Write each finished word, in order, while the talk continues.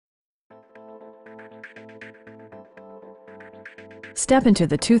Step into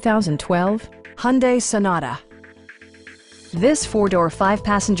the 2012 Hyundai Sonata. This four-door,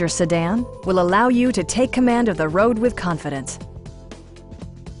 five-passenger sedan will allow you to take command of the road with confidence.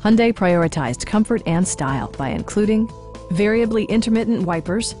 Hyundai prioritized comfort and style by including variably intermittent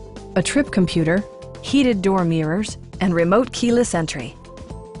wipers, a trip computer, heated door mirrors, and remote keyless entry.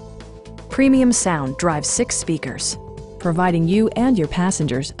 Premium sound drives 6 speakers, providing you and your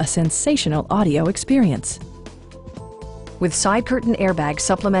passengers a sensational audio experience. With side curtain airbags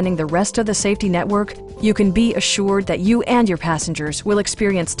supplementing the rest of the safety network, you can be assured that you and your passengers will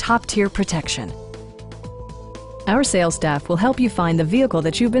experience top-tier protection. Our sales staff will help you find the vehicle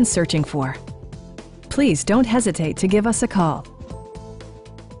that you've been searching for. Please don't hesitate to give us a call.